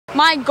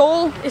my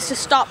goal is to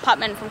stop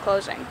Putman from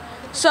closing.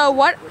 So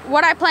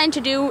what I plan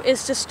to do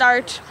is to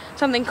start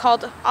something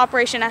called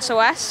Operation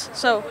SOS,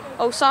 so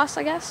OSOS,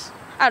 I guess.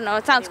 I don't know,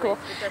 it sounds cool.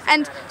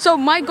 And so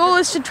my goal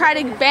is to try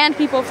to ban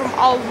people from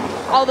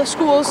all the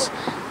schools,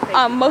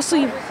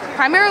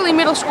 primarily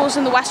middle schools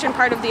in the western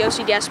part of the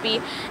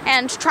OCDSB,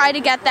 and try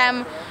to get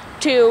them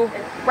to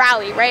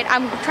rally, right?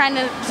 I'm trying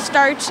to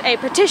start a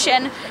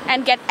petition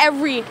and get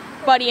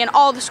everybody in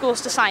all the schools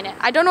to sign it.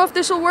 I don't know if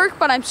this will work,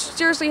 but I'm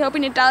seriously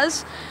hoping it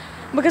does.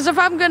 Because if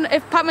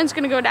Putman's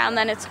gonna go down,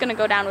 then it's gonna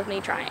go down with me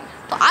trying.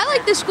 I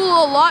like this school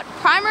a lot,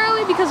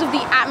 primarily because of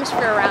the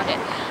atmosphere around it.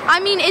 I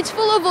mean, it's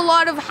full of a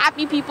lot of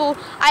happy people.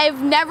 I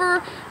have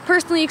never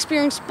personally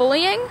experienced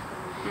bullying,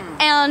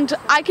 and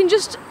I can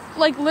just,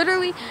 like,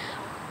 literally,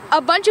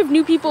 a bunch of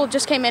new people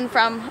just came in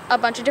from a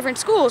bunch of different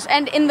schools,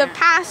 and in the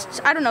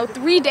past, I don't know,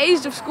 3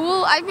 days of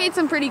school, I've made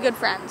some pretty good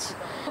friends.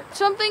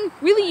 Something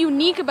really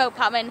unique about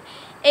Putman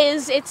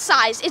is its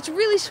size. It's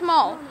really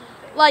small.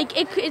 Like,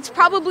 it's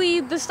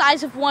probably the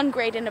size of one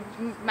grade in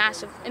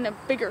a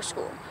bigger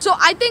school. So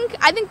I think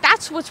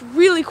that's what's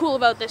really cool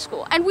about this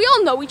school. And we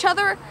all know each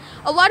other.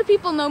 A lot of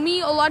people know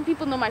me, a lot of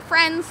people know my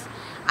friends.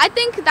 I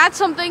think that's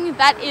something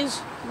that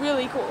is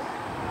really cool.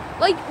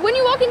 Like, when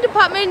you walk into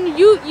Putman,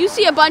 you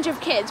see a bunch of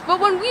kids,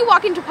 but when we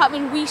walk into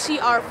Putman, we see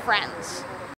our friends.